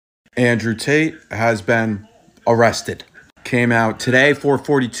Andrew Tate has been arrested. Came out today,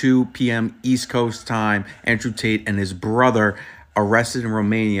 4:42 p.m. East Coast time. Andrew Tate and his brother arrested in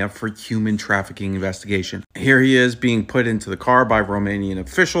Romania for human trafficking investigation. Here he is being put into the car by Romanian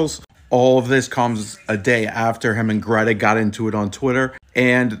officials. All of this comes a day after him and Greta got into it on Twitter.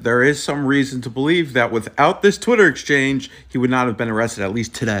 And there is some reason to believe that without this Twitter exchange, he would not have been arrested, at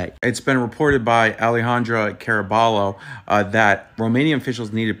least today. It's been reported by Alejandra Caraballo that Romanian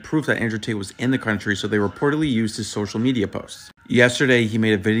officials needed proof that Andrew Tate was in the country, so they reportedly used his social media posts. Yesterday, he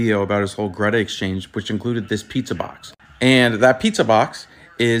made a video about his whole Greta exchange, which included this pizza box. And that pizza box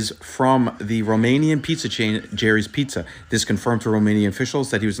is from the Romanian pizza chain, Jerry's Pizza. This confirmed to Romanian officials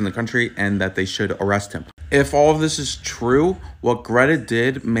that he was in the country and that they should arrest him. If all of this is true, what Greta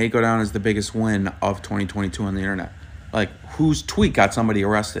did may go down as the biggest win of 2022 on the internet. Like, whose tweet got somebody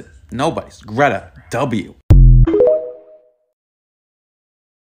arrested? Nobody's. Greta, W.